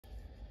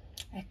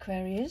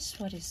Aquarius,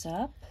 what is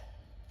up?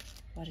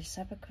 What is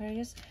up,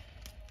 Aquarius?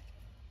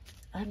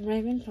 I'm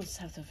Raven from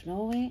south of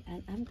Norway,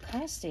 and I'm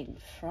casting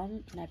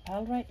from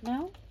Nepal right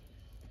now.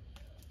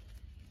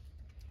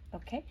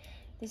 Okay,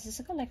 this is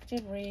a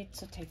collective read,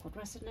 so take what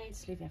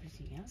resonates, leave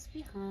everything else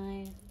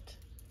behind.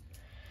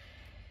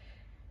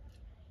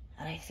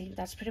 And I think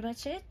that's pretty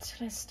much it.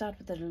 Let's start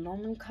with the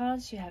Norman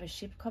cards. You have a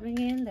ship coming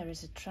in. There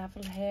is a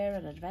travel here,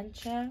 an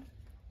adventure.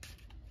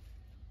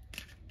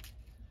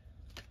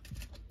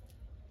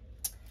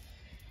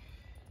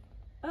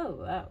 Oh,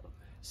 wow.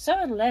 So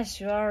unless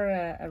you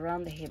are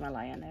around the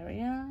Himalayan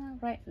area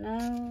right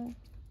now,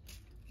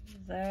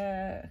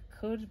 there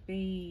could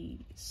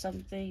be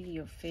something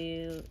you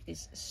feel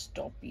is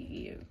stopping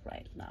you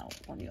right now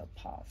on your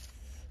path.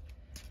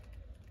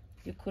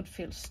 You could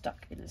feel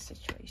stuck in a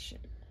situation.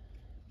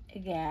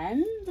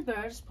 Again, the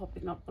birds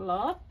popping up a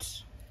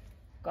lot.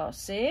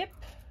 Gossip,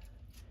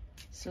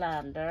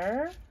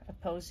 slander,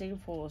 opposing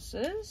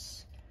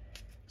forces.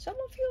 Some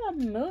of you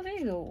are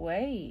moving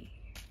away.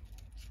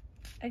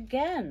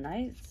 Again,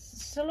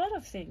 it's a lot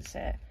of things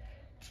here.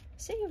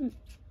 See you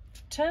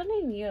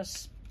turning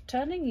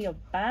your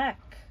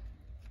back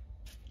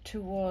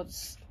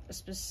towards a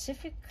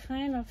specific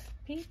kind of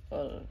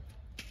people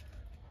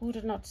who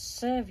do not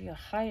serve your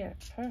higher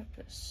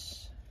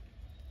purpose.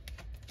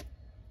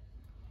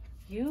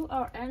 You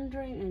are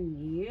entering a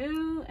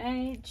new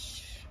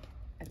age,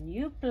 a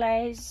new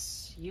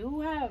place. You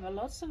have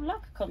lots of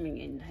luck coming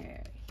in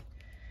here.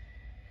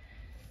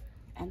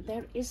 And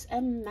there is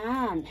a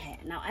man here.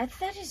 Now, if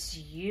that is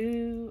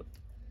you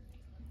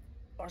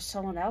or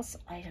someone else,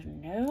 I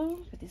don't know,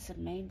 but it's a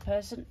main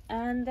person.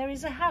 And there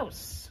is a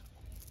house.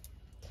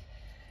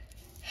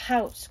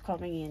 House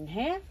coming in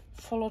here,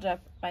 followed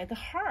up by the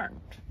heart.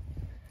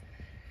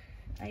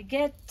 I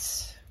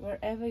get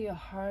wherever your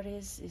heart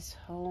is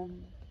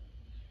home.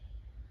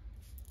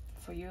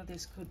 For you,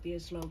 this could be a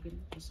slogan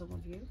for some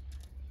of you.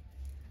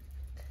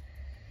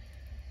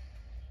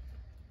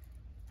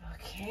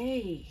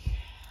 Okay.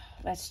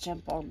 Let's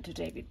jump on to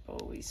David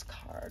Bowie's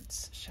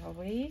cards, shall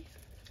we?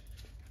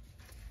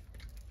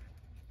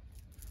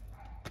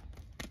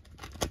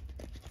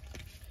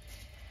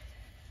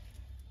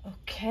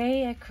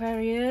 Okay,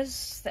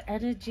 Aquarius, the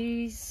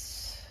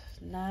energies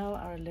now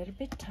are a little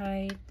bit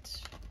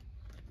tight.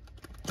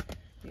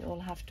 We all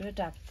have to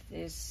adapt to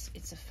this.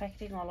 It's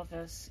affecting all of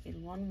us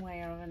in one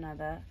way or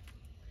another.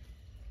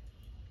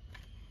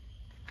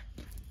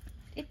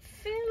 It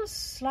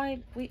feels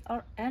like we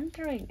are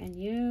entering a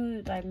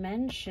new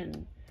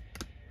dimension,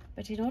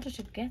 but in order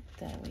to get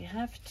there, we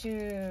have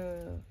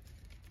to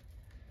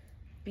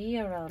be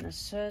around a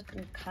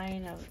certain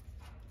kind of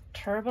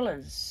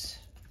turbulence.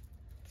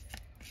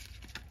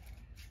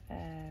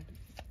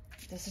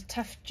 There's a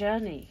tough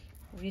journey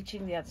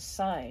reaching the other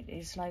side.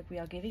 It's like we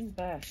are giving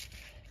birth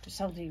to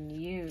something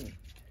new,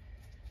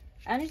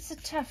 and it's a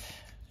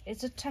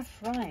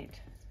tough ride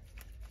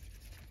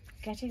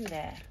getting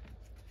there.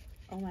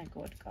 Oh my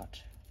God.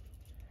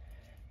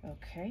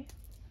 Okay.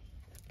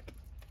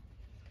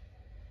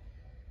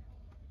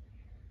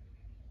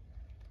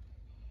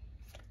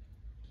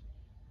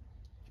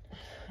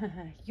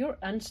 You're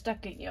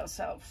unstucking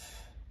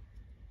yourself.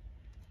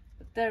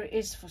 But there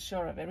is for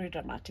sure a very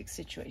dramatic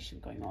situation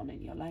going on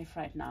in your life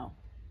right now.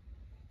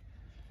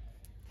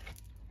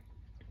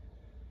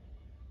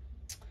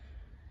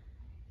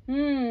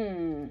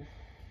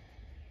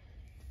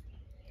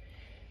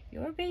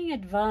 You're being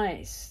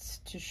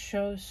advised to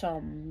show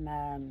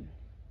some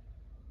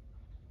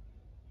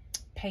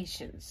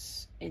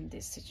patience in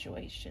this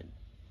situation,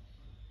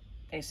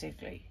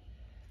 basically.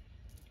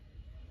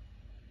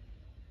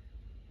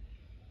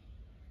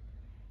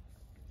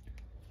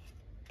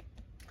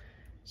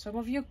 Some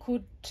of you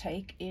could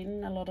take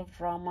in a lot of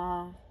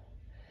drama.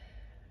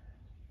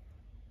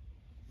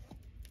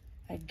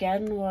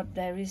 Again,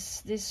 there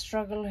is this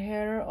struggle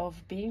here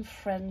of being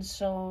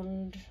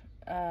friend-zoned,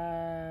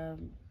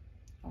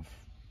 of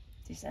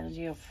this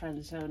energy of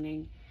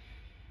friend-zoning,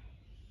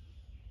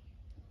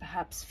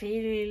 perhaps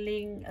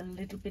feeling a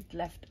little bit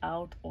left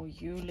out, or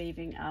you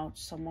leaving out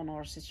someone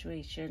or a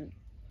situation.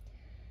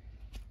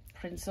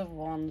 Prince of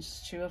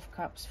Wands, Two of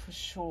Cups for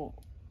sure.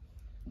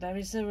 There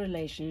is a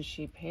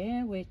relationship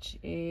here which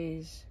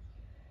is,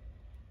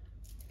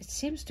 it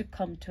seems to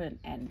come to an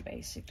end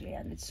basically,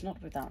 and it's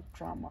not without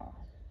drama.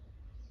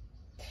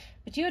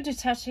 But you're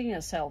detaching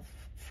yourself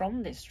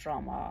from this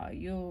drama.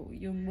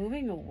 You're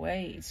moving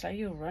away. It's like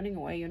you're running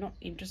away. You're not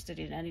interested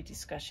in any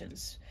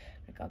discussions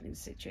regarding the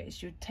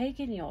situation. You're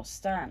taking your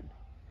stand.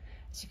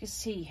 As you can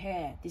see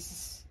here,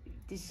 this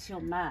is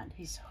your man.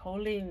 He's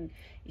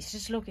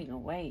just looking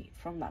away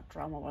from that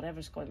drama,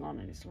 whatever's going on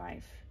in his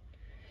life.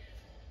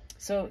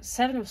 So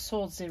Seven of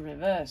Swords in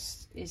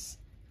reverse is,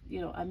 you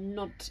know, I'm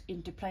not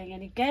into playing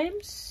any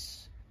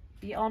games.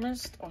 Be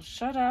honest or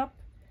shut up.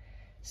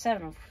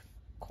 Seven of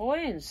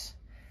Coins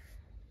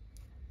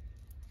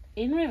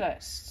in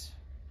reverse.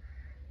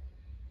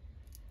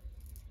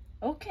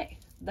 Okay,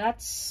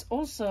 that's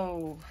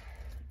also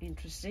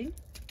interesting.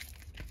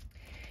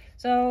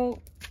 So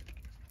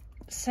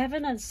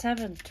 7 and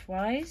 7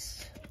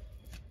 twice.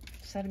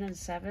 7 and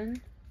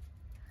 7.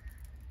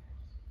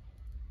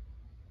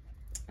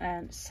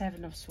 And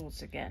 7 of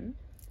Swords again.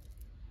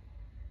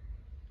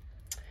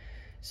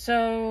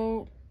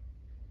 So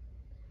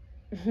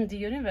the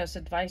universe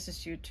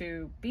advises you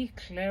to be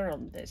clear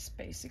on this,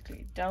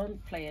 basically.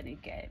 Don't play any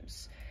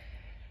games.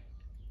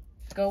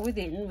 Go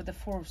within with the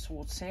 4 of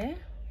Swords here.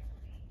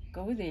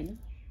 Go within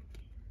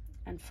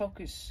and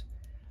focus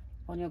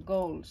on your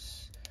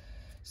goals.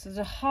 So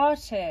the heart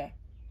here,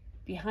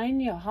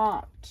 behind your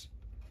heart,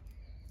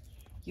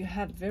 you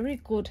have very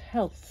good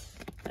health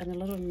and a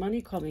lot of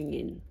money coming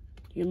in.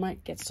 You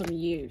might get some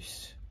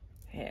use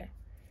here.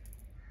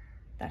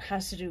 That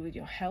has to do with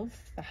your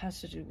health, that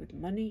has to do with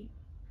money,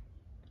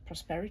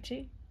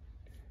 prosperity,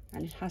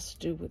 and it has to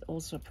do with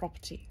also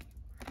property.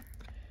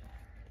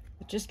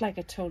 But just like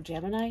I told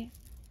Gemini,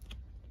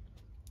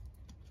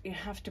 you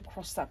have to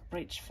cross that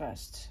bridge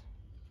first,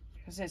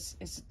 because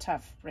it's a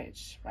tough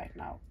bridge right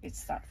now.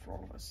 It's that for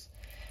all of us.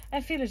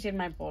 I feel it in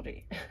my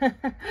body.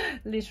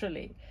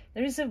 Literally,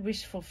 there is a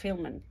wish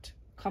fulfillment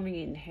coming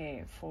in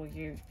here for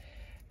you,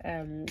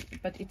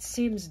 but it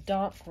seems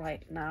dark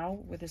right now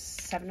with the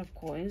 7 of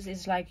Coins.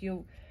 It's like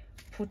you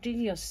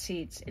putting your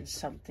seeds in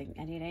something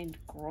and it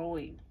ain't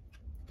growing.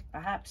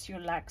 Perhaps you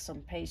lack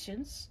some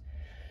patience.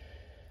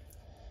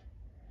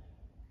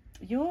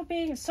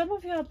 Some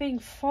of you are being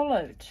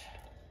followed.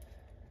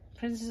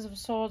 Princess of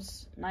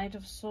Swords, Knight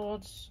of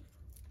Swords.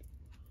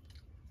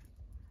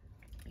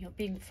 You're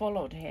being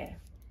followed here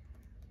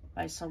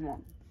by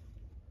someone.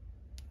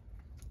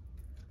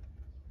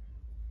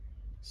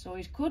 So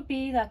it could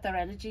be that their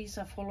energies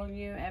are following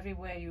you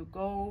everywhere you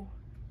go.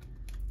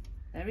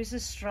 There is a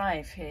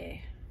strife here.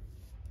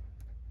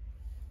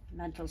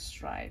 Mental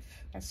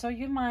strife. And so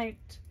you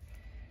might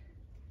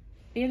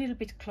be a little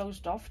bit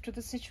closed off to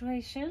the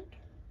situation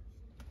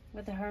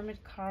with the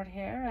Hermit card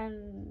here,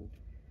 and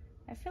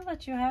I feel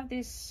that you have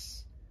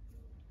this,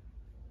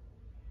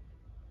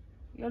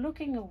 you're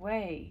looking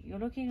away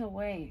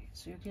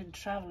so you can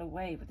travel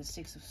away with the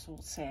 6 of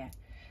Swords here.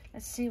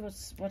 Let's see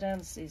what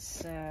else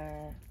is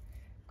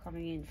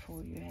coming in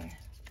for you here.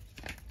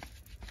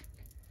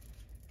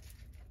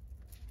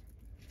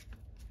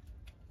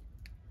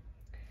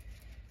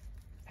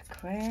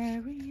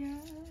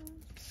 Aquarius.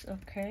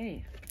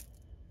 Okay.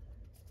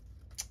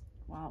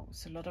 Wow,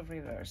 it's a lot of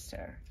reverse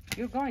there.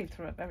 You're going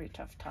through a very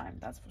tough time,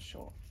 that's for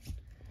sure.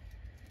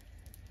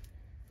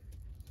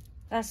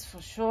 That's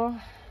for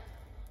sure.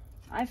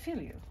 I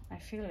feel you. I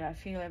feel you. I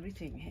feel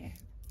everything here.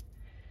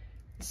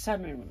 The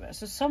Sun in reverse.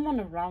 So someone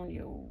around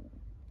you,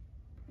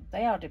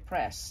 they are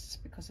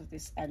depressed because of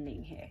this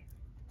ending here.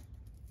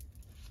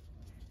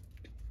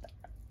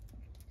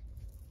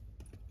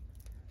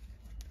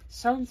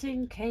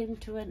 Something came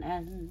to an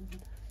end.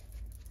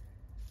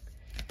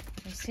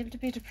 They seem to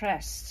be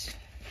depressed.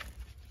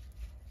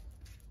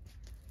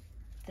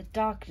 The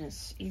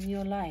darkness in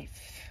your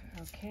life.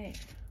 Okay.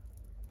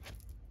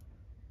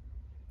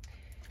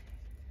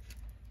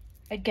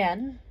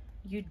 Again,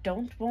 you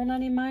don't want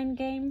any mind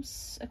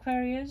games,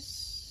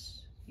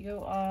 Aquarius.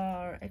 You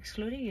are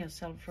excluding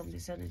yourself from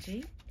this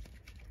energy.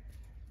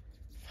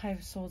 5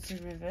 of Swords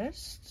in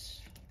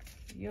reversed.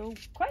 You're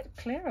quite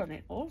clear on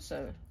it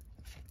also.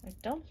 I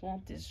don't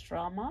want this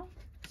drama.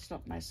 It's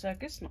not my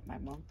circus, not my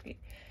monkey.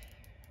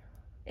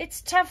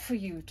 It's tough for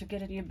you to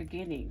get a new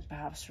beginning,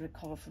 perhaps, to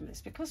recover from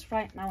this, because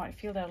right now I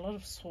feel there are a lot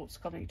of swords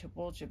coming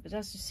towards you. But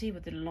as you see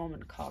with the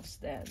Norman cards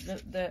there,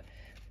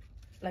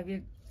 like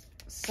we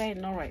say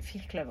in Norway,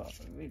 Firkløver,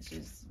 which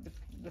is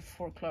the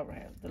 4 clover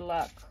here, the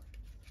luck,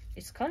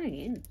 it's coming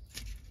in.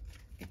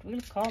 It will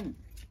come.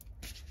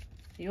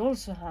 You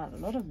also have a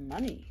lot of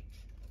money.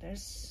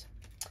 There's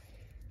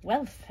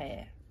wealth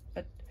here,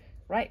 but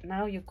right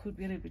now you could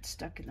be a little bit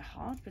stuck in the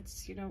heart. But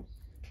you know,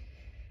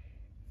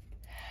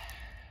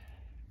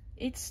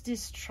 it's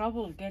this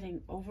trouble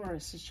getting over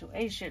a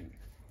situation.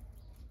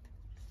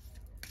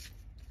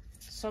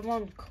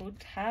 Someone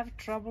could have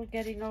trouble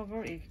getting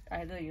over if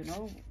either, you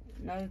know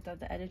that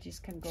the energies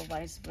can go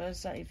vice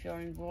versa if you're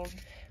involved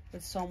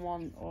with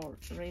someone or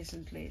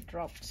recently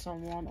dropped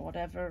someone or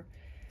whatever.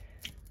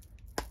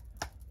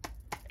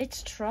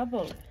 It's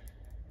trouble.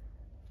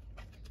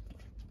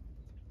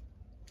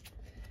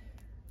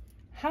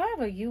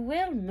 However, you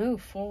will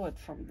move forward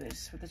from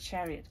this with the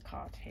Chariot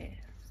card here.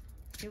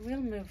 You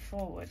will move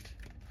forward.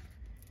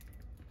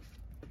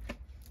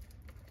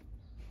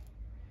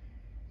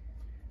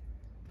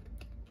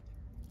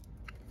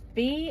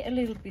 Be a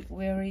little bit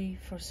wary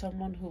for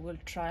someone who will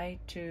try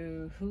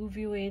to hoof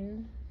you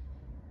in.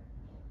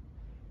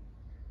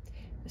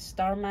 The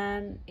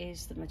Starman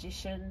is the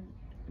Magician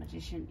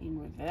in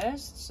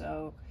reverse,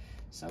 so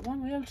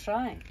someone will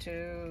try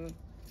to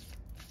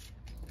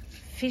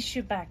fish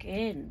you back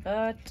in,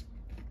 but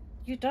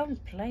you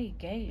don't play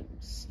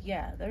games.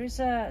 Yeah, there's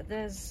a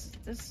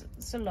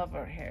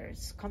lover here.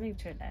 It's coming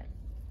to an end.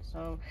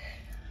 So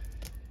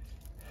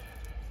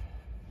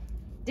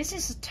this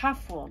is a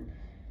tough one.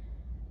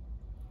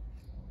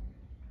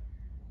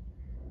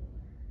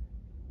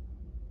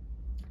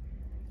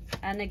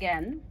 And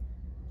again,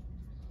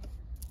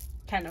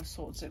 Ten of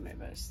Swords in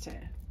reverse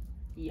here.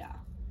 Yeah.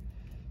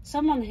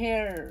 Someone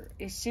here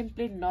is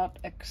simply not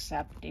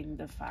accepting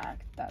the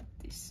fact that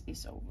this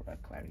is over,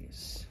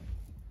 Aquarius.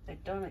 They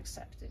don't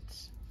accept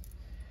it.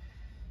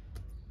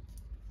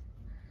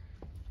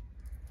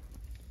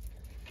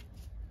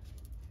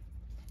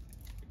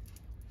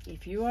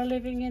 If you are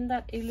living in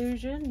that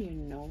illusion, you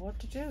know what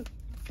to do.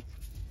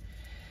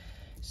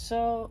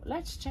 So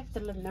let's check the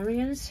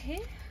Lemurians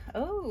here.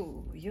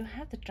 Oh, you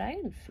have the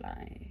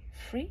dragonfly,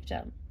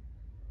 freedom.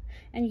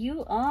 And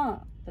you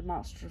are the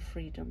master of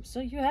freedom, so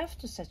you have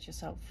to set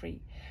yourself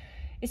free.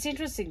 It's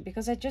interesting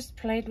because I just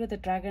played with the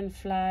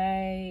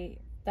dragonfly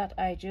that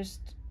I just...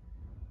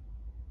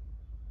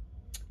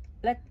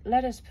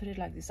 Let us put it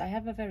like this. I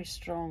have a very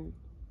strong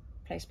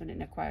placement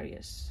in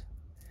Aquarius.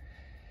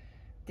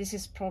 This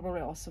is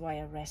probably also why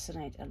I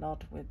resonate a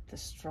lot with the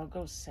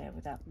struggles there,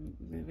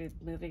 with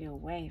moving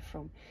away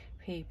from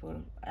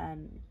people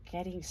and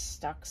getting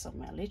stuck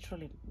somewhere.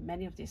 Literally,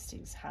 many of these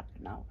things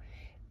happen now.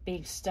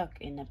 Being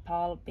stuck in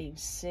Nepal, being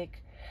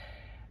sick,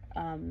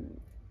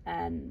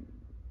 and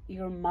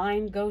your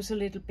mind goes a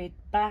little bit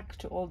back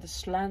to all the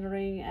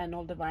slandering and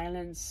all the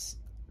violence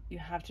you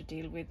have to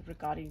deal with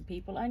regarding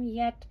people, and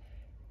yet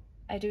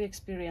I do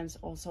experience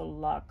also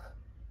luck,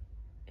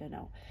 you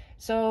know.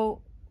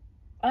 So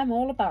I'm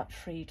all about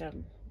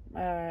freedom.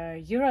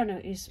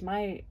 Uranus is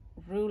my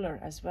ruler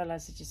as well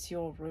as it is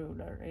your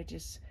ruler. It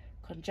is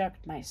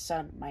conjunct my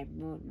sun, my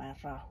moon, my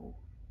Rahu.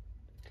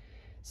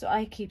 So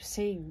I keep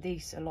saying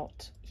this a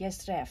lot.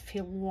 Yesterday I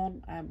filmed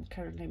one. I'm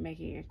currently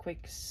making a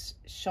quick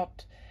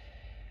shot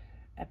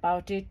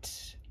about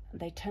it.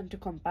 They tend to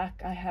come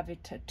back. I have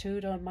it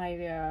tattooed on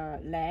my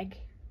leg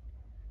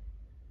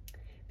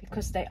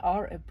because they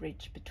are a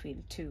bridge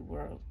between two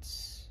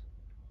worlds.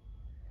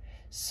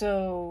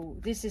 So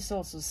this is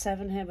also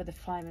 7 here with the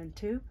 5 and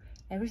 2.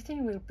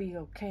 Everything will be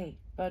okay.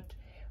 But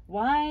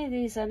why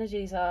these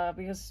energies are,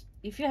 because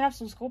if you have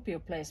some Scorpio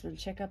placement,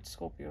 check out the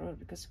Scorpio road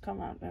because it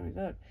come out very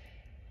good.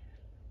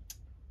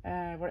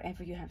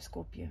 Wherever you have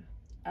Scorpio.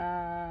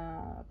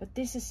 But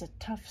this is a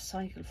tough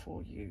cycle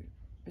for you.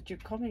 But you're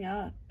coming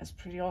out as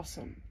pretty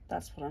awesome.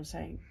 That's what I'm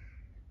saying.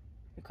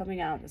 You're coming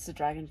out as a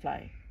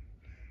dragonfly.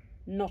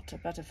 Not a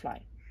butterfly.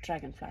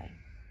 Dragonfly.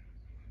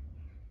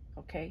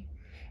 Okay?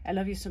 I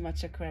love you so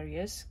much,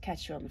 Aquarius.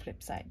 Catch you on the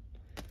flip side.